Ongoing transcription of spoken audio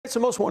It's the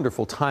most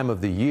wonderful time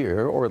of the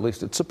year, or at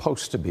least it's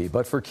supposed to be.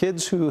 But for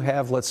kids who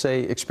have, let's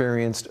say,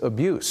 experienced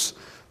abuse,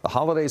 the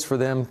holidays for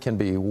them can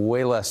be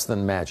way less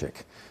than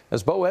magic.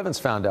 As Bo Evans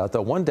found out,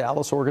 though, one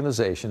Dallas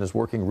organization is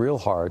working real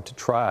hard to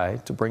try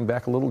to bring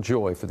back a little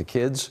joy for the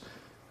kids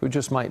who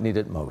just might need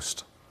it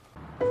most.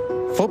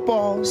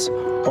 Footballs,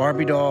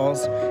 Barbie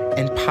dolls,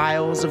 and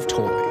piles of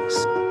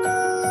toys.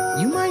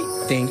 You might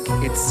think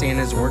it's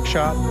Santa's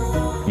workshop.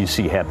 You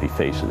see happy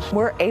faces.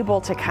 We're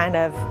able to kind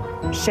of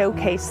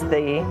showcase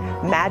the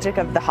magic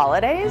of the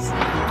holidays.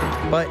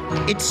 But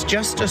it's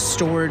just a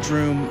storage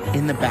room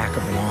in the back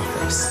of an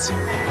office.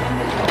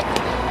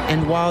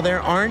 And while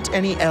there aren't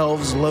any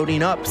elves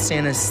loading up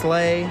Santa's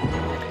sleigh,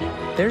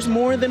 there's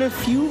more than a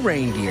few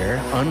reindeer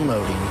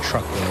unloading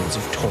truckloads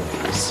of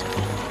toys.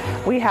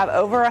 We have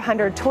over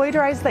 100 toy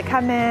drives that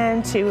come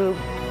in to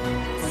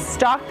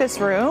stock this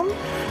room.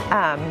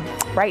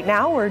 Right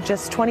now, we're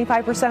just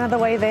 25% of the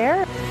way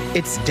there.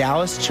 It's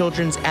Dallas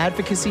Children's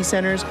Advocacy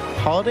Center's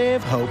Holiday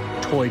of Hope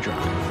Toy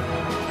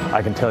Drive.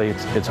 I can tell you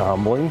it's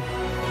humbling,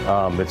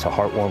 it's a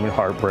heartwarming,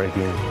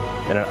 heartbreaking,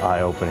 and an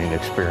eye-opening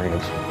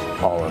experience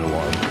all in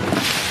one.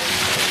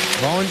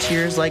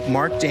 Volunteers like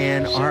Mark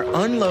Dan are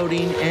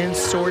unloading and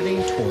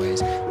sorting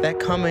toys that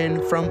come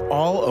in from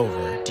all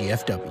over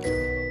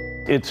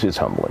DFW. It's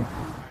humbling.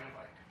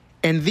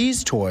 And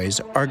these toys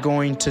are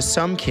going to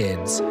some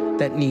kids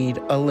that need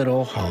a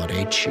little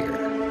holiday cheer.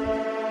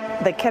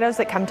 The kiddos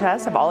that come to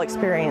us have all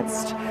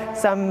experienced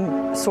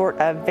some sort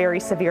of very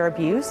severe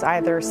abuse,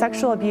 either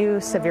sexual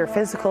abuse, severe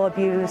physical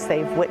abuse.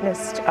 They've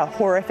witnessed a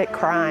horrific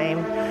crime.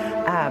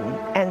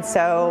 And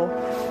so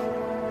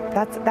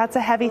that's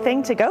a heavy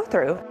thing to go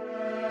through.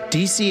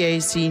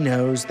 DCAC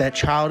knows that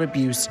child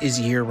abuse is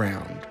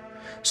year-round,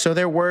 so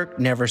their work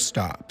never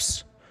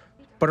stops.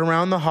 But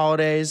around the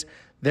holidays,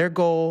 their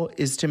goal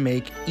is to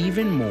make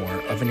even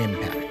more of an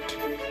impact.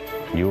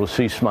 You will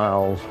see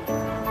smiles,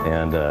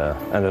 and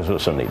that's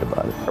what's so neat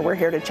about it. We're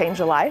here to change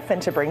a life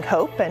and to bring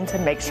hope and to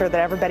make sure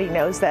that everybody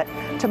knows that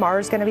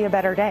tomorrow's going to be a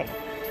better day.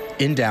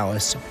 In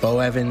Dallas, Bo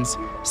Evans,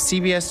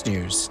 CBS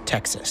News,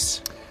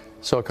 Texas.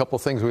 So a couple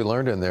things we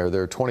learned in there.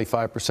 They're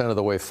 25% of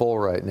the way full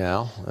right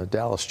now. The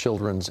Dallas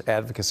Children's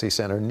Advocacy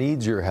Center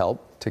needs your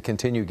help to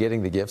continue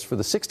getting the gifts for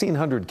the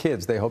 1,600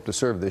 kids they hope to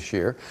serve this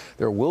year.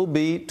 There will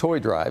be toy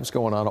drives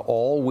going on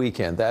all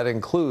weekend. That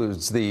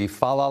includes the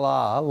Fa La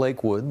La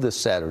Lakewood this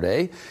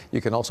Saturday. You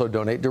can also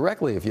donate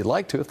directly if you'd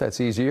like to. If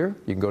that's easier,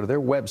 you can go to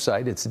their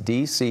website. It's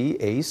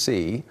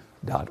dcac.org.